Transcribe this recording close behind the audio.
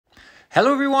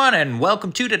Hello everyone and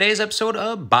welcome to today's episode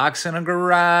of Box in a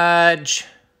Garage.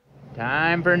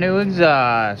 Time for new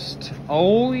exhaust.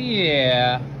 Oh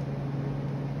yeah.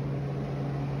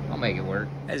 I'll make it work.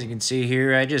 As you can see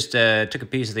here, I just took a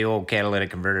piece of the old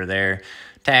catalytic converter there,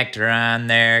 tacked it on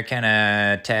there, kind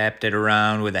of tapped it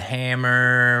around with a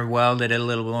hammer, welded it a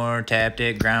little more, tapped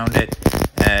it, ground it,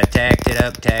 tacked it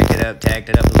up, tacked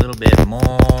it up a little bit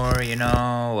more, you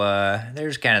know.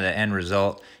 There's kind of the end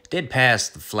result. Did pass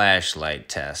the flashlight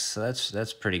test, so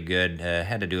that's pretty good.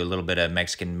 Had to do a little bit of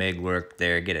Mexican MIG work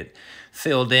there, get it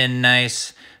filled in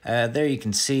nice. There you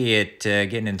can see it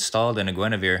getting installed in a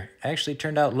Guinevere. Actually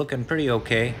turned out looking pretty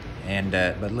okay. And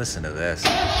but listen to this.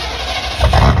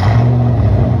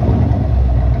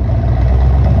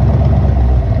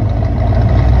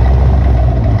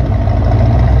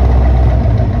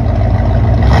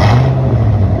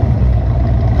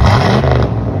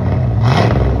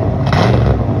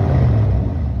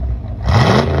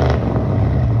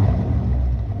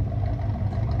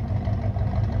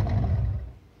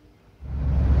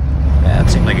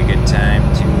 Seemed like a good time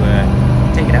to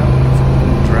take it out for a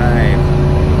little drive.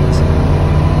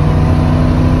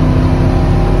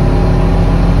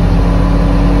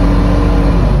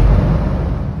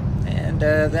 And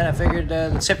then I figured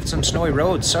let's hit some snowy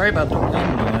roads. Sorry about the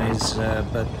wind noise,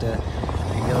 but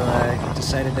I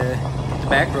decided to hit the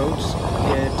back roads,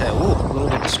 get a little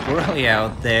bit squirrely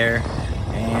out there,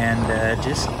 and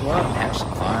just go out and have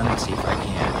some fun and see if I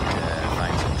can't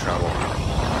find some trouble.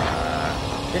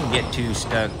 Didn't get too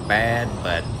stuck bad,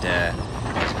 but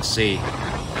as you'll see,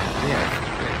 yeah,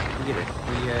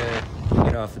 we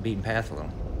get off the beaten path a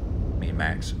little. Me and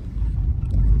Max.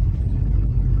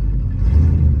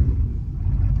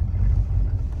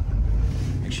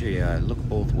 Make sure you look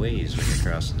both ways when you're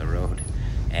crossing the road,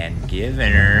 and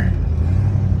giving her.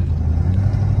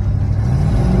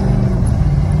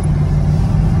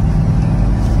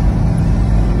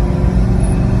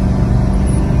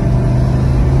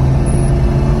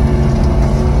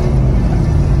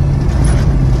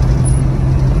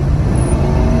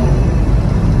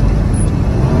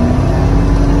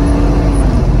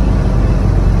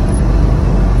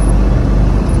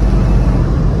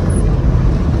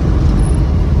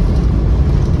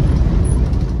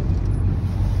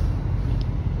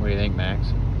 What do you think, Max?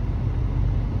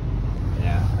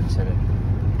 Yeah, let's hit it.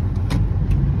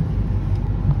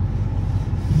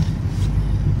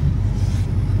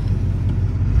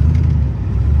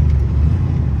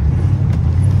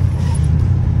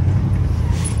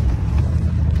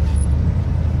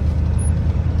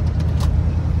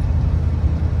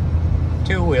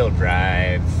 Two-wheel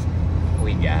drive.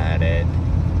 We got it.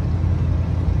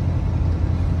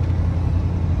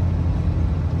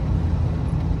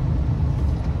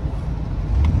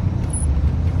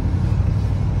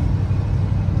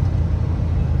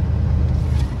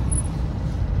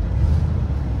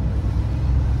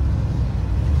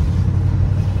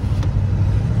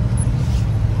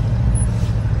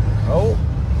 Oh,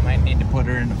 might need to put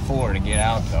her in the 4 to get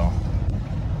out though.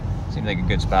 Seems like a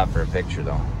good spot for a picture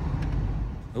though.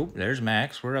 Oh, there's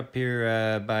Max. We're up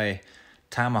here by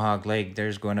Tomahawk Lake.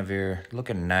 There's Guinevere,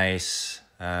 looking nice,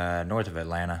 north of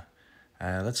Atlanta.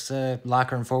 Let's lock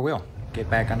her in 4-wheel, get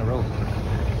back on the road.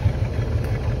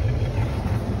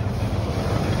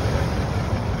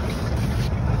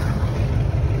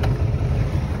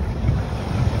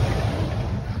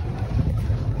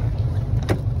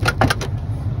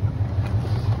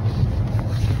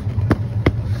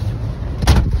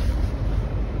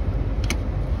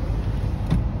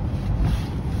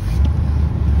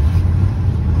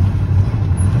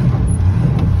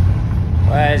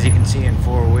 As you can see in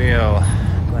 4-wheel,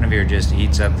 Guinevere just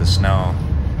eats up the snow.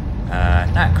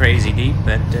 Not crazy deep,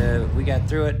 but we got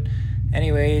through it.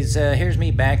 Anyways, here's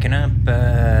me backing up.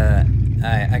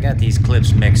 I got these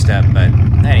clips mixed up, but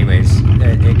anyways,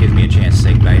 it gives me a chance to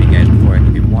say goodbye to you guys before I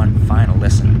give you one final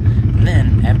listen. And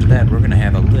then, after that, we're going to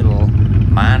have a little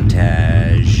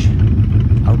montage.